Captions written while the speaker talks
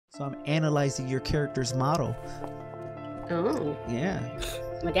So I'm analyzing your character's model. Oh. Yeah.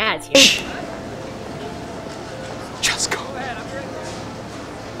 My dad's here. Just go.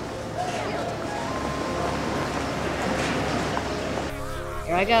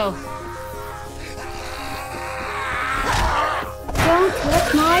 Here I go. Don't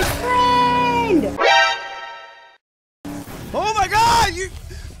touch my friend! Oh my God! You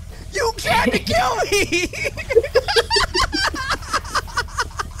tried to kill me!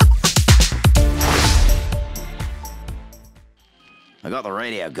 I got the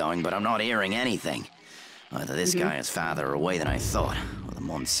radio going, but I'm not hearing anything. Either this guy is farther away than I thought, or the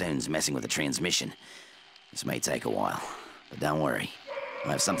monsoon's messing with the transmission. This may take a while, but don't worry. I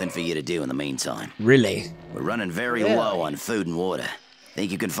have something for you to do in the meantime. Really? We're running very low on food and water.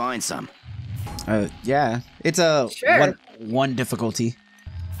 Think you can find some? Yeah. It's a one difficulty.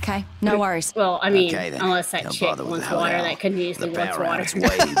 Okay, no worries. Well, I mean, Okay, then. unless that Don't chick bother with wants the water, hotel. that continuously The wants power water. out's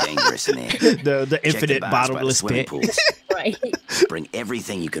way too dangerous in there. The Check infinite bars by the bottomless swimming pit. pools. Right. Bring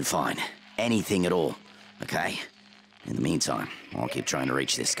everything you can find. Anything at all. Okay? In the meantime, I'll keep trying to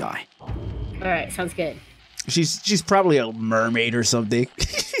reach this guy. Alright, sounds good. She's probably a mermaid or something.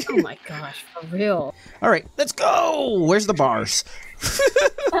 Oh my gosh, for real. All right, let's go. Where's the bars?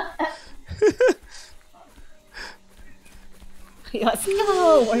 Let's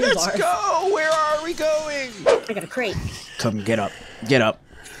go! Where's the Let's bars? go. Where are we going? I got a crate. Come, get up. Get up.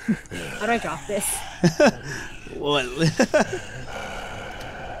 How do I drop this? What?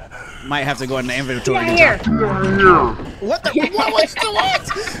 Might have to go in the inventory. Get here! What the? What's the what?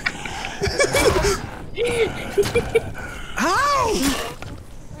 How?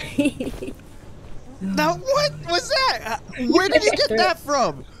 Now what was that? Where did you get that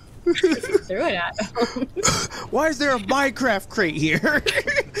from? Threw it at him. Why is there a Minecraft crate here?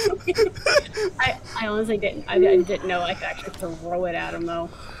 I honestly didn't. I didn't know I could actually throw it at him though.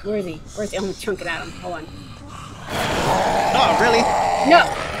 Where is he? Where's he? I'm gonna chunk it at him. Hold on. Oh, really? No!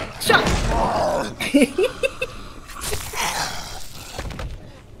 Chunk!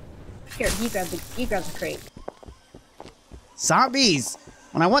 Here, you grab the crate. Zombies.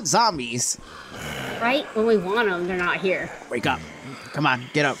 When I want zombies. Right? When we want them, they're not here. Wake up. Come on,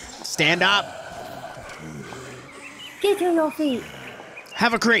 get up. Stand up. Get to your feet.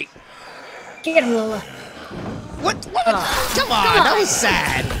 Have a crate. Get him, Lola. What? Come on, that was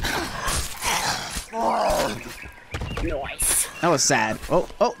sad. Nice. That was sad.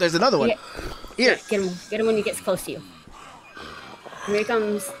 Oh, there's another one. Here. Get him when he gets close to you. Here he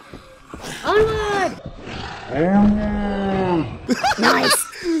comes. Onward! Nice.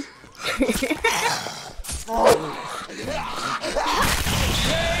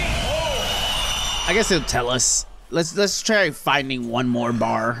 I guess it'll tell us. Let's try finding one more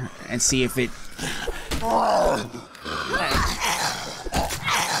bar and see if it.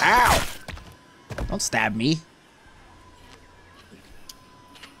 Ow! Don't stab me.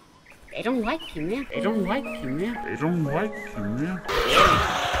 They don't like you, man. They don't like you, man. They don't like you, man.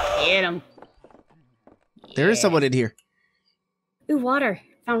 Get him. There is someone in here. Ooh, water.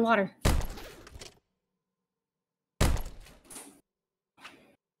 Found water.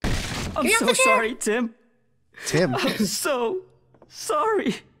 I'm so sorry, Tim. Tim. I'm so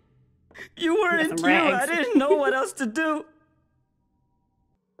sorry. You weren't some you. rags. I didn't know what else to do.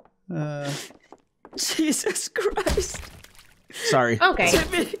 Jesus Christ. Sorry. Okay.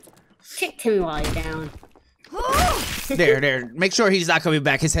 Timmy. Kick Timmy while he's down. There. Make sure he's not coming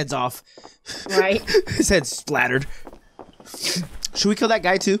back. His head's off. Right? His head's splattered. Should we kill that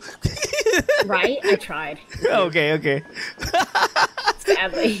guy too? Right? I tried. Okay.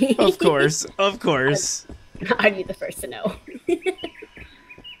 Sadly. Of course. I'd be the first to know.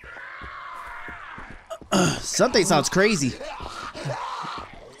 Something sounds crazy.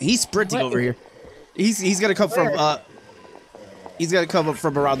 He's sprinting What? over here. He's gonna come from he's gonna come up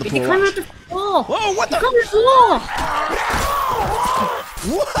from around the Did pool. you climb Watch. out the wall? Whoa! What the? Come out the wall!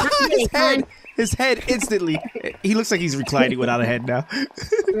 What? His head instantly. He looks like he's reclining without a head now.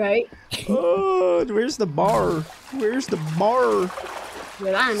 Right? Oh, where's the bar? Where's the bar?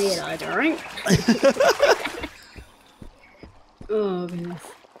 Well, I need a drink. Oh, goodness.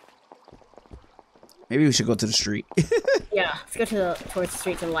 Maybe we should go to the street. Yeah, let's go towards the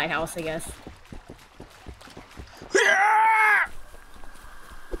street to the lighthouse, I guess.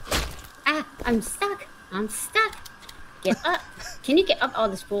 Ah, I'm stuck. Get up. Can you get up all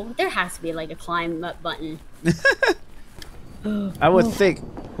this pool? There has to be like a climb up button. I would think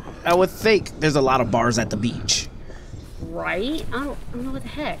there's a lot of bars at the beach. Right? I don't know what the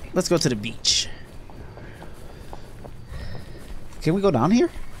heck. Let's go to the beach. Can we go down here?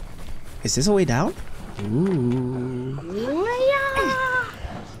 Is this a way down? Ooh.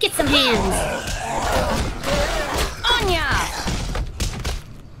 Get Shake some hands. Anya!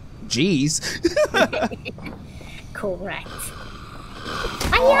 Jeez. Correct.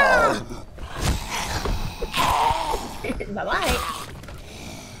 Hiya! Bye-bye.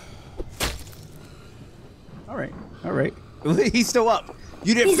 All right. All right. He's still up.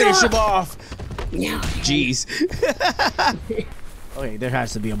 You didn't He's finish up. him off. No. Jeez. Okay, there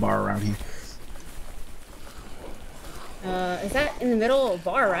has to be a bar around here. Is that in the middle of a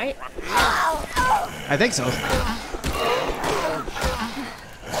bar, right? I think so.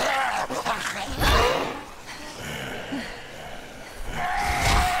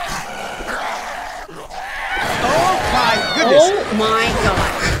 Oh my goodness. Oh my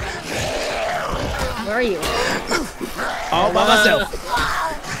god. Where are you? All by myself.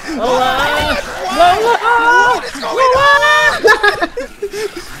 Lola! What is going on?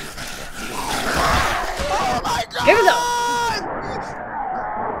 Oh my god. Here we go.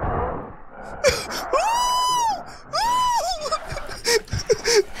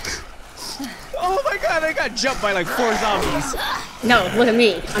 Oh my god, I got jumped by like 4 zombies. No, look at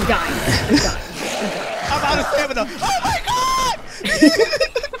me. I'm dying. I'm dying. I'm out of stamina. Oh my god!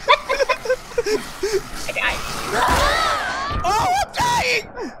 I died. Oh, I'm dying!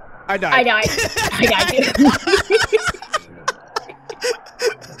 I died. I died. I died too.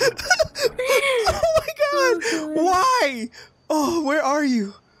 Oh my god! Why? Oh, where are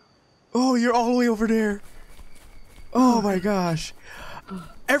you? Oh, you're all the way over there. Oh my gosh.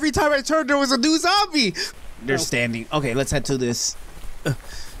 Every time I turned, there was a new zombie. They're standing. Okay, let's head to this.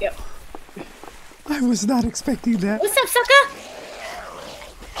 Yep. I was not expecting that. What's up, sucker?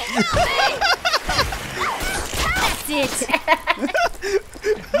 That's it.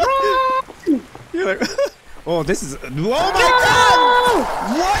 Run! You're like, oh, this is. Oh my god!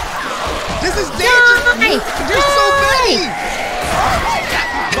 What? This is dangerous. Die! There's so many.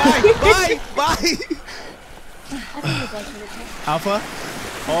 Bye, bye, bye. Alpha?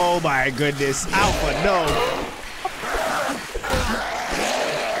 Oh my goodness. Alpha, no.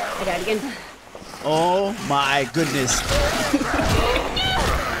 I died again. Oh my goodness.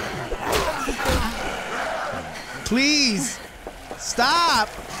 Please. Stop.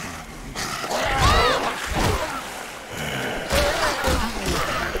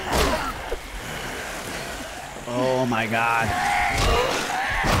 Oh my god.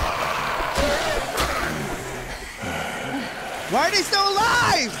 Why are they still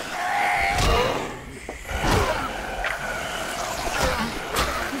alive?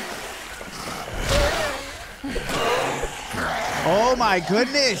 Oh my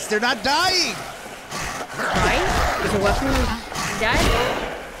goodness, they're not dying. Right? Is your weapon dead?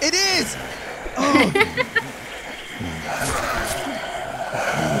 It is. Oh.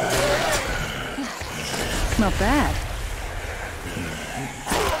 Not bad.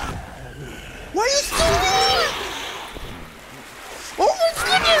 Why are you still there? Oh my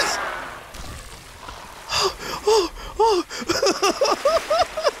goodness!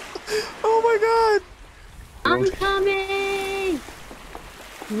 Oh my god! I'm coming!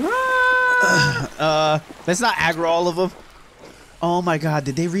 Run! Let's not aggro all of them. Oh my god,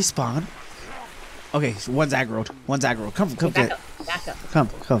 did they respawn? Okay, so one's aggroed. One's aggroed. Come, Back get. up. Back up. Come.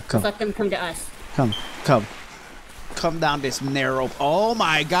 Let's let them come to us. Come. Come down this narrow. Oh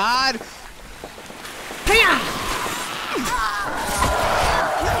my god! Hiya!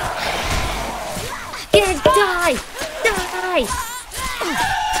 Get die! Die!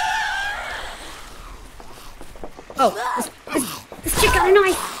 Oh, this chick got a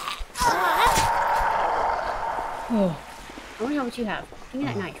knife! Oh. I wonder how much you have. Give me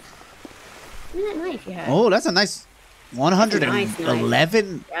that knife. Give me that knife you have. Oh, that's a nice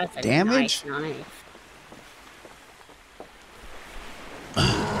 111 That's a damage. nice knife.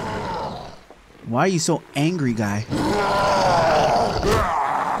 Why are you so angry, guy?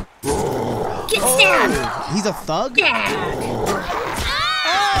 Get stabbed! He's a thug? Stabbed!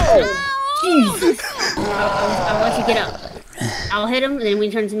 Oh! Jesus! I'll let you get up. I'll hit him, and then when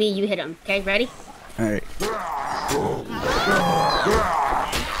he turns to me, you hit him. Okay, ready? Alright.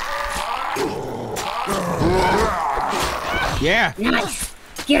 Yeah, Nice!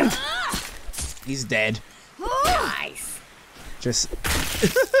 Get him! he's dead. Nice! Just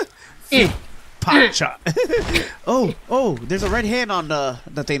pop shot. Oh, there's a red hand on the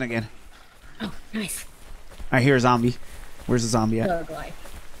thing again. Oh, nice. I hear a zombie. Where's the zombie at? Thug life.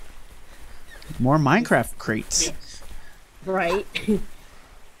 More Minecraft crates. Right.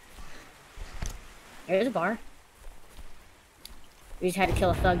 There's a bar. We just had to kill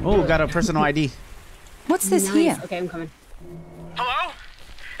a thug. to Oh, do it. got a personal ID. What's this Nice. here? Okay, I'm coming. Hello?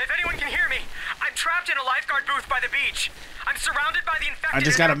 If anyone can hear me, I'm trapped in a lifeguard booth by the beach. I'm surrounded by the infected. I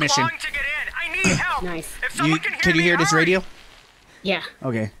just got a mission. To get in. I need help. Nice. If someone Can you hear this hurry. radio? Yeah.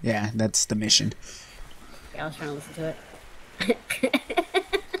 Okay, yeah, that's the mission. Yeah, I was trying to listen to it.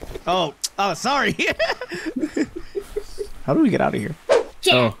 Oh, sorry. How do we get out of here?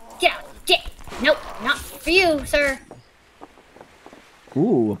 Get Oh. out, get out, get. Nope, not for you, sir.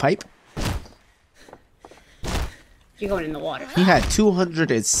 Ooh, a pipe. You're going in the water. He had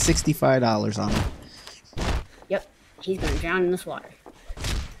 $265 on him. Yep, he's gonna drown in this water.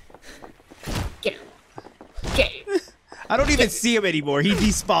 Get him. Get him. I don't even see him anymore. He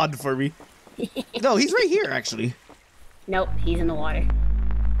despawned for me. No, he's right here, actually. Nope, he's in the water.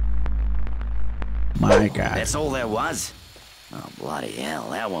 My God. That's all there was? Oh, bloody hell,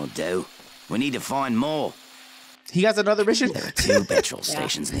 that won't do. We need to find more. He has another mission? There are 2 petrol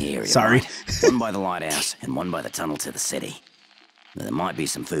stations in the area. Sorry. Right? One by the lighthouse and one by the tunnel to the city. There might be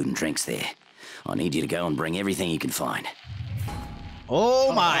some food and drinks there. I need you to go and bring everything you can find.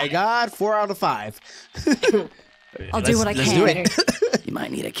 Oh my God, 4 out of 5. I'll do what I Let's can. do it. You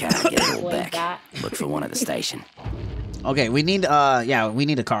might need a car to get it all Like back. that. Look for one at the station. Okay, we need we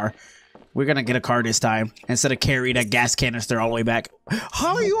need a car. We're gonna get a car this time instead of carrying that gas canister all the way back.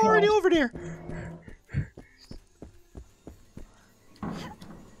 How are you already over there?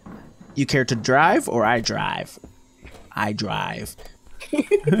 You care to drive or I drive? I drive.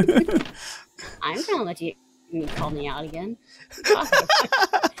 I'm gonna let you call me out again.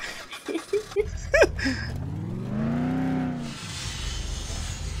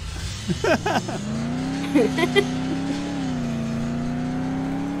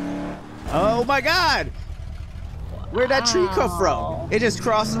 Oh my God! Where'd that tree come from? It just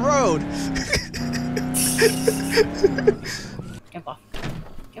crossed the road. Jump off.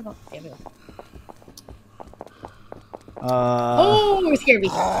 Jump off. There we go. Uh, Oh, it scared me.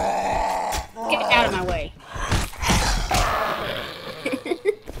 Get out of my way.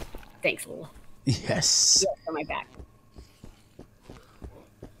 Thanks, Lola. yes. Yes, on my back.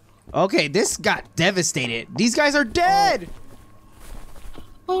 Okay, this got devastated. These guys are dead.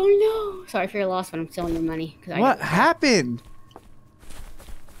 Oh no! Sorry for your loss, but I'm stealing your money. What happened?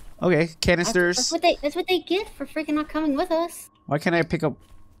 Okay, canisters. That's what they get for freaking not coming with us. Why can't I pick up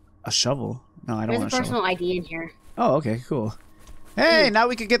a shovel? No, I don't There's a want a shovel. personal ID in here, Oh, okay, cool. Hey, now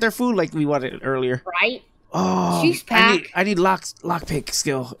we can get their food like we wanted earlier. right? Oh, Juice pack. I need lockpick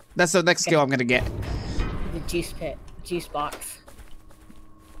skill. That's the next skill I'm gonna get. The juice pit, juice box.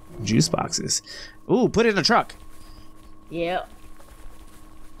 Juice boxes. Ooh, put it in a truck. Yep.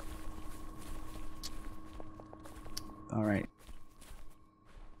 All right.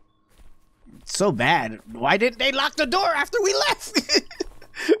 So bad. Why didn't they lock the door after we left?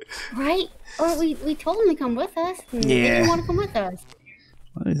 Right? Or we told them to come with us. And They Yeah. didn't want to come with us.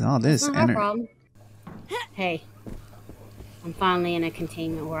 What is all this? It's not our problem. Hey, I'm finally in a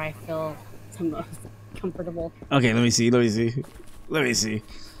containment where I feel the most comfortable. Okay, let me see.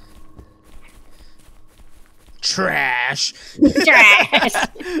 Trash. Trash!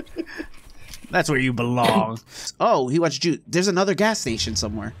 That's where you belong. Oh, he wants juice. There's another gas station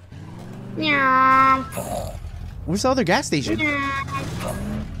somewhere. Meow. Where's the other gas station?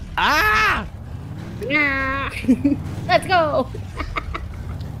 Ah! Meow. Let's go!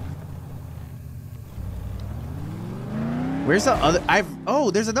 Where's the other?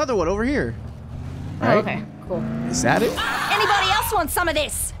 Oh, there's another one over here. Oh, Right? okay, cool. Is that it? Anybody else want some of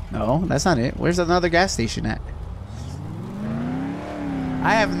this? No, that's not it. Where's another gas station at?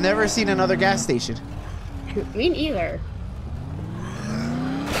 I have never seen another gas station. Me neither.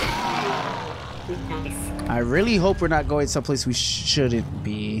 Nice. I really hope we're not going someplace we shouldn't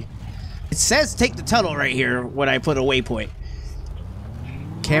be. It says take the tunnel right here when I put a waypoint.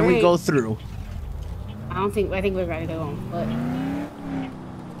 Can we Alright. go through? I think we're ready to go on foot.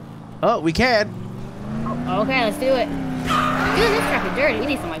 Oh, we can. Okay, let's do it. Dude, this truck is dirty. We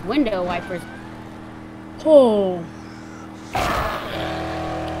need some like window wipers. Oh.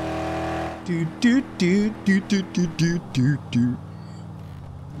 Do do do do do do do do do.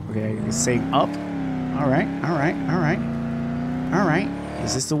 Okay, it's saying up. All right.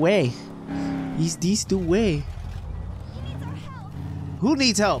 Is this the way? Is this the way? Who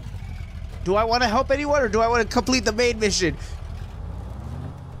needs help? Do I want to help anyone or do I want to complete the main mission?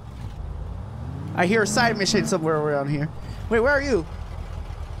 I hear a side mission somewhere around here. Wait, where are you?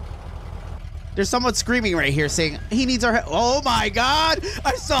 There's someone screaming right here saying he needs our help. Oh my God!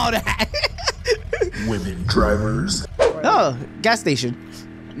 I saw that. Women drivers. Oh, gas station.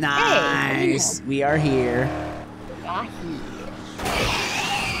 Nice. We are here. Ah,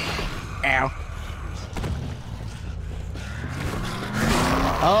 Ow.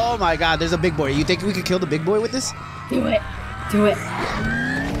 Oh my God, there's a big boy. You think we could kill the big boy with this? Do it. Do it.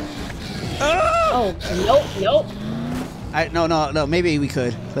 Oh, nope. No. Maybe we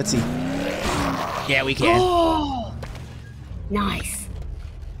could. Let's see. Yeah, we can. Oh, nice.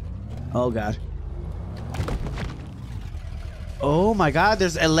 Oh god. Oh my god,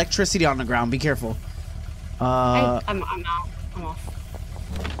 there's electricity on the ground. Be careful. I'm out. I'm off.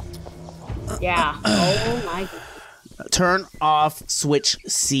 Yeah. Oh my god. Turn off switch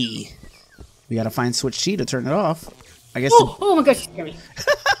C. We gotta find switch C to turn it off. I guess. Oh my gosh, you scared me.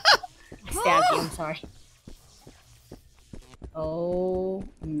 I stabbed you, I'm sorry. Oh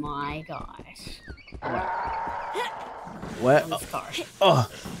my gosh. What? On this car. Oh.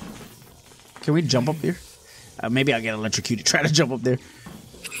 Can we jump up here? Maybe I'll get electrocuted. Try to jump up there.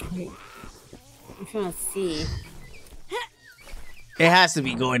 I'm trying to see. It has to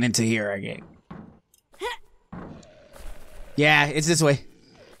be going into here again. Yeah, it's this way.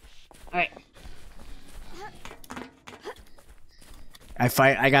 Alright. I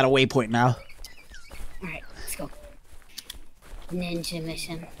got a waypoint now. Alright, let's go. Ninja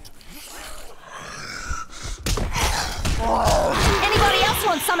mission. Anybody else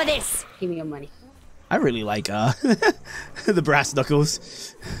want some of this? Give me your money. I really like the brass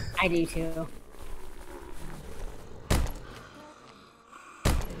knuckles. I do too.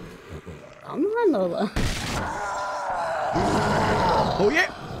 Come on, Lola. Oh yeah.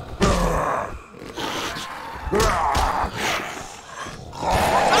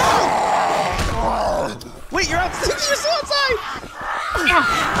 Wait, you're out. You're still outside. Yeah,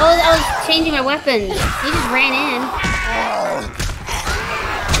 I was changing my weapon. He just ran in.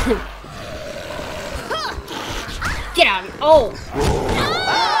 Get out. Oh.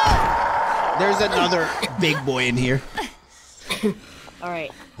 There's another big boy in here.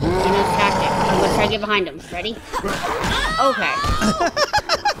 Alright. You know the tactic. I'm gonna try to get behind him. Ready? Okay.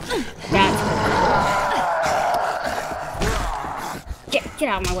 That's good. Get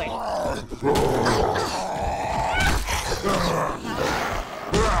out of my way.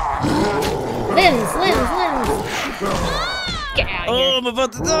 Limbs. Get out of here. Oh, I'm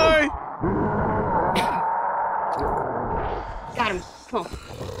about to die. Got him. Come on.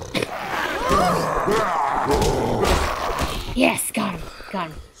 Yes, got him.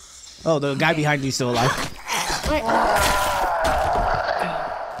 Oh, the guy behind you still alive. What?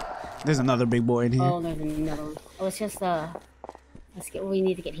 There's another big boy in here. Oh, there's another one. Oh, let's just, let's get what we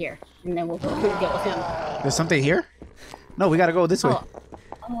need to get here. And then we'll go deal with him. There's something here? No, we gotta go this way.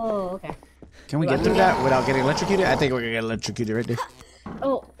 Oh, okay. Can we get through that without getting electrocuted? I think we're gonna get electrocuted right there.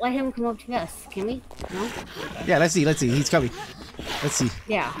 Oh, let him come up to us. Can we? No? Yeah, let's see. He's coming. Let's see.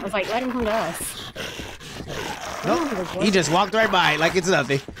 Yeah, I was like, let him come to us. Nope. He just walked right by like it's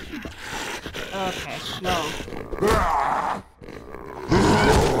nothing. Okay, no.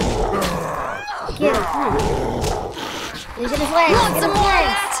 Get him, come on. Look at his legs. Want some more?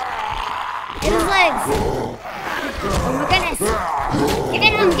 Get his legs. Oh my goodness. Get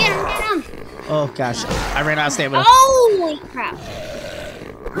him. Oh gosh, I ran out of stamina. Holy crap.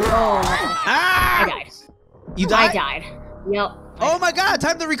 Oh, Ah! I died. You died? I died. Yep. Oh my god,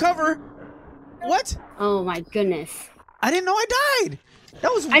 time to recover. What? Oh my goodness. I didn't know I died.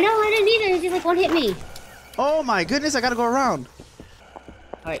 That was. I know, I didn't either. It just like one hit me. Oh my goodness, I gotta go around.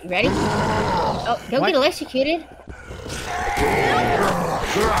 Alright, you ready? Oh, don't get electrocuted.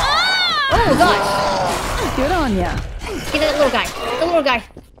 Oh gosh. Good on ya. Get that little guy. Get the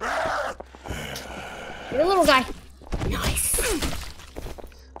little guy. Nice.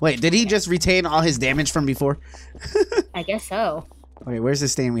 Wait, did he just retain all his damage from before? I guess so. Okay, where's the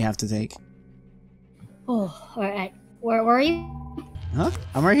stand we have to take? Oh, alright. Where are you? Huh?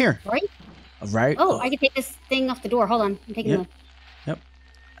 I'm right here. Right? Right? Oh, I can take this thing off the door. Hold on. I'm taking Yep. the...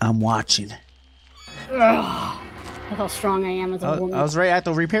 I'm watching. Ugh. Look how strong I am as a woman. I was right at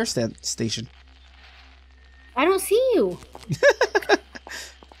the repair station. I don't see you.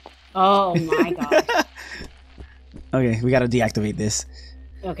 Oh my god. Okay, we gotta deactivate this.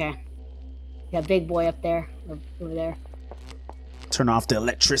 Okay. Got big boy up there. Over there. Turn off the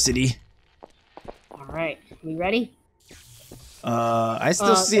electricity. Alright. We ready? I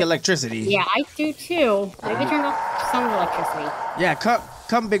still see electricity. Yeah, I do too. Maybe turn off some of the electricity. Yeah,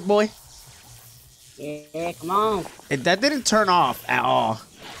 come, big boy. Yeah, come on. That didn't turn off at all.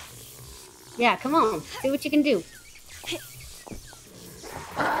 Yeah, come on. See what you can do.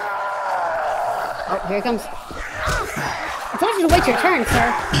 Oh, here it comes. I told you to wait your turn,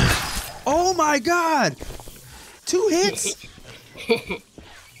 sir. Oh my god! 2 hits?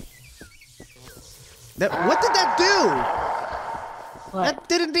 What did that do? What? That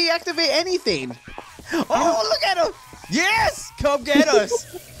didn't deactivate anything. Oh, look at him! Yes! Come get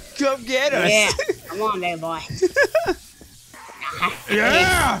us! Come get us! Yeah. Come on, baby boy.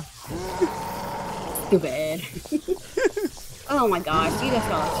 Yeah! Stupid. Oh my gosh, you just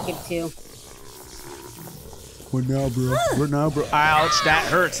got skip too. What now, bro? What now, bro? Ouch, that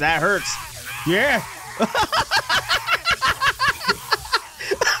hurts. That hurts. Yeah.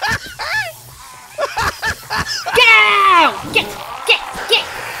 Get out! Get!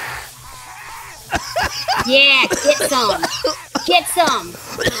 Yeah, get some. Get some.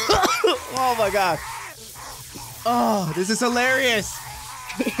 Oh my god. Oh, this is hilarious.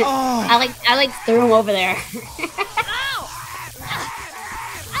 Oh. I like threw him over there.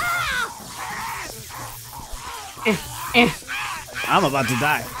 I'm about to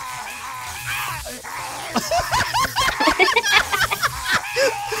die.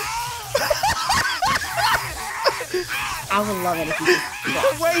 I would love it if you just...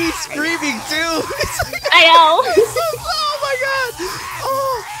 The way he's screaming too. I know. Oh my god.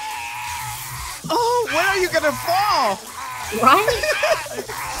 Oh. Oh, when are you gonna fall? Right?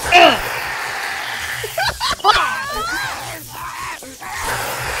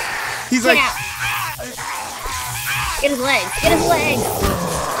 He's like, get his legs. Get his legs.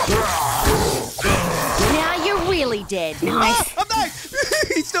 Now you're really dead. Nice. I'm dying.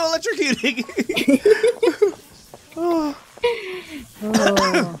 He's still electrocuting. Oh.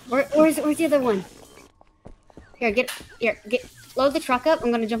 Oh. Where's the other one? Here, load the truck up.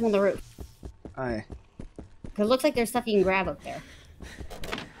 I'm gonna jump on the roof. Alright. Cause it looks like there's stuff you can grab up there.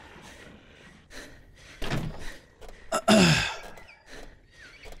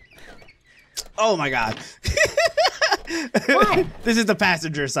 Oh my god. What? This is the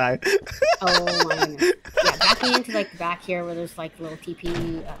passenger side. Oh my goodness. Yeah, back me into like the back here where there's like a little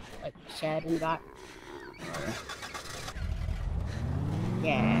TP like shed in the back.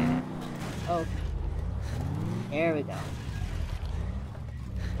 Yeah. Oh. There we go.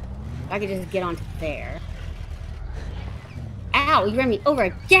 I could just get onto there. Ow, you ran me over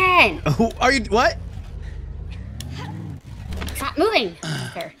again! Oh, are you what? Stop moving!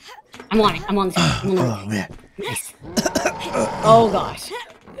 There. I'm on it. I'm on the side. I'm on the Oh man. Nice. Oh gosh.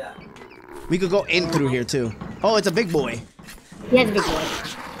 We could go in through here too. Oh, it's a big boy. Yeah, it's a big boy.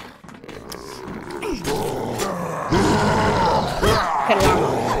 Cut it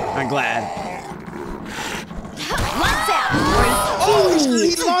off. I'm glad. Lights out. Oh,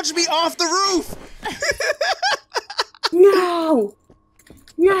 he launched me off the roof. No!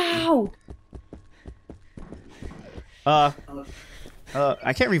 No!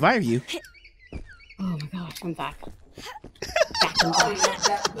 I can't revive you. Oh my gosh, I'm back. I'm back.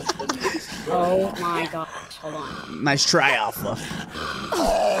 Oh my gosh, hold on. Nice try, Alpha.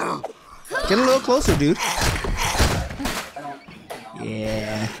 Get a little closer, dude.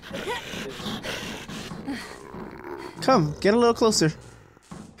 Yeah. Come, get a little closer.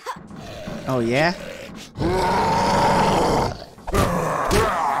 Oh, yeah?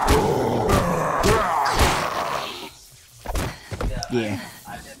 Yeah.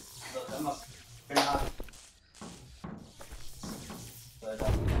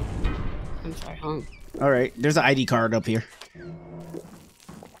 I'm sorry, hold on. Alright, there's an ID card up here.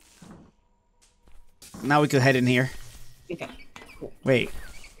 Now we could head in here. Okay, cool. Wait,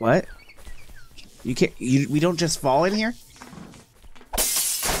 what? You can't, we don't just fall in here?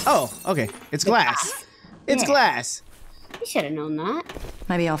 Oh, okay. It's glass. It's Yeah. glass. You should have known that.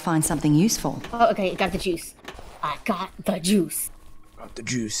 Maybe I'll find something useful. Oh, okay, got the juice. I got the juice. Got the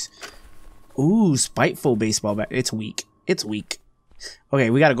juice. Ooh, spiteful baseball bat. It's weak. It's weak.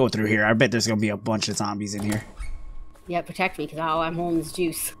 Okay, we gotta go through here. I bet there's gonna be a bunch of zombies in here. Yeah, protect me, because I'm holding this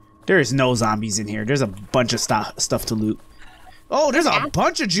juice. There is no zombies in here. There's a bunch of stuff to loot. Oh, there's a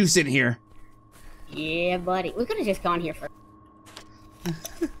bunch of juice in here. Yeah, buddy. We could have just gone here first.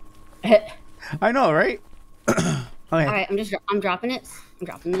 I know, right? Okay. Alright, I'm dropping it. I'm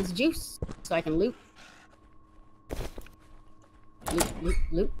dropping this juice so I can loot.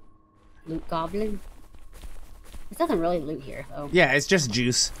 Loot. Loot goblin. There's nothing really loot here, though. Yeah, it's just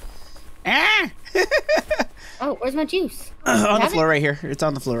juice. Ah! Oh, where's my juice? On the floor right here. It's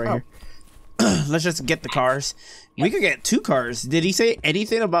on the floor right here. Let's just get the cars. We could get 2 cars. Did he say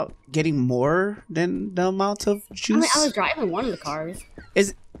anything about getting more than the amount of juice? I mean, I was driving one of the cars.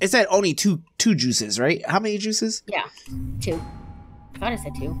 It said only two juices, right? How many juices? Yeah, 2. I thought it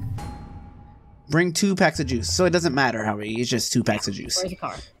said 2. Bring 2 packs of juice. So it doesn't matter how many. It's just 2 packs of juice. Where's the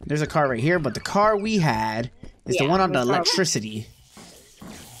car? There's a car right here, but the car we had is the Yeah, one on the where's the car? electricity.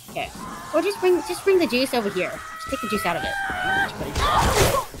 Okay. Or just bring the juice over here. Just take the juice out of it. Just put it.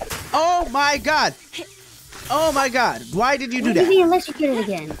 Oh my god! Oh my god! Why did you do Why did that? he electrocuted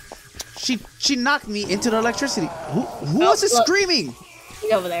again? She knocked me into the electricity. Who was it look. screaming?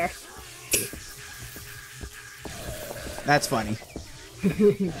 He's over there. That's funny.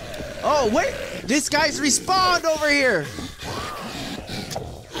 Oh, wait! This guy's respawned over here!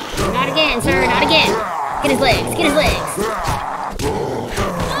 Not again, sir, not again. Get his legs, get his legs.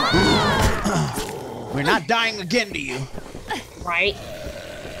 We're not dying again to you. Right?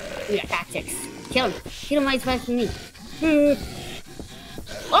 We got tactics. Kill him. Kill him while he's faster than me.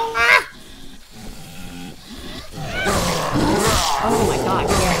 Oh, ah! Oh my god,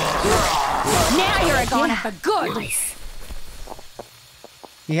 Now you're a goner for good. nice.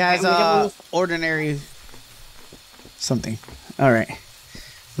 He has ordinary something. All right.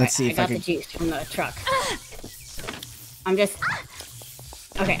 Let's see if I got can. the juice from the truck. I'm just...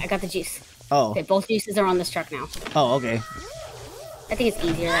 Okay, I got the juice. Oh. Okay, both juices are on this truck now. Oh, okay. I think it's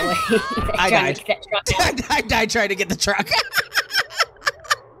easier that way. I Trying died. to get that truck out. I died trying to get the truck.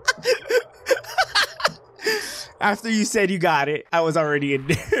 After you said you got it, I was already in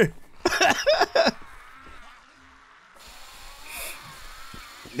there.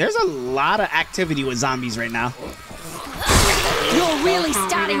 There's a lot of activity with zombies right now. You're really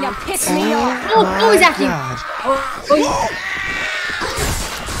starting to piss me off. Oh, he's after you. God.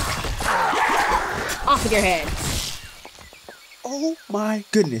 Off with your head. Oh my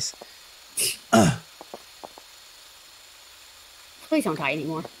goodness. Please don't die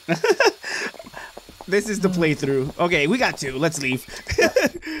anymore. This is the playthrough. Okay, we got two. Let's leave.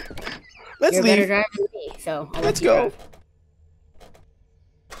 Let's You're a better leave. driver than me, so I'll Let's let you go. drive.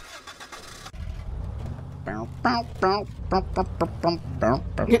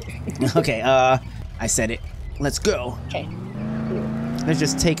 Okay, I said it. Let's go. Okay. Let's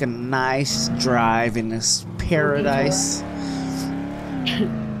just take a nice drive in this paradise.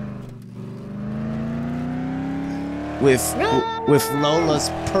 with Lola's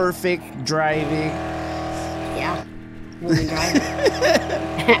perfect driving. Yeah. Women driving.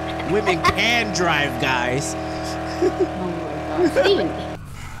 Women can drive, guys. Oh my god. Steven.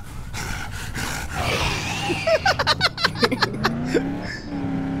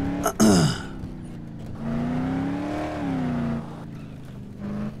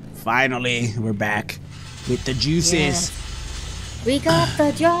 Finally, we're back with the juices. Yes. We got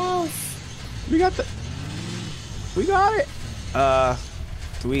the juice. We got it.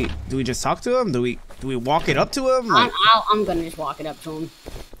 Do we just talk to him? Do we walk it up to him? Like, I'm gonna just walk it up to him.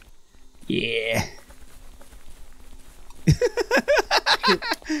 yeah.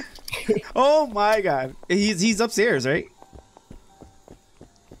 Oh my god. He's upstairs, right?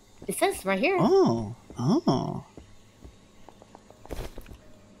 It says right here. Oh.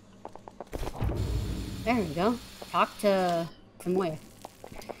 There we go. Talk to Moya.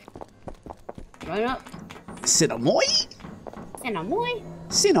 Right up. Cinnamon? Moya.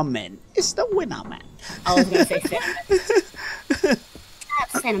 Cinnamon. It's the winner, man. I was gonna say cinnamon.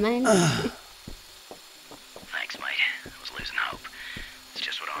 Cinnamon. Thanks, mate. I was losing hope. It's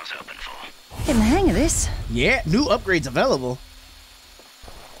just what I was hoping for. Getting the hang of this. Yeah, new upgrades available.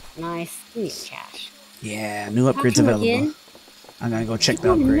 Nice. Give me the cash. Yeah, new upgrades Talk to him available. again. I'm gonna go check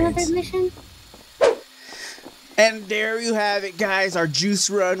the You want another upgrades. mission? And there you have it, guys. Our juice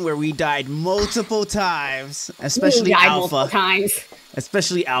run where we died multiple times, especially You died Alpha. multiple times.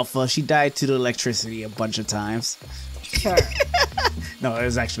 Especially Alpha. She died to the electricity a bunch of times. Sure. No, it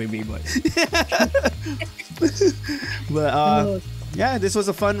was actually me, but but yeah, this was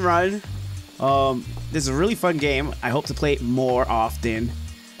a fun run. This is a really fun game. I hope to play it more often.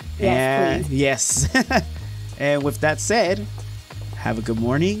 Yes, please. Yes. And with that said, have a good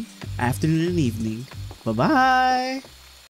morning, afternoon, and evening. Bye-bye.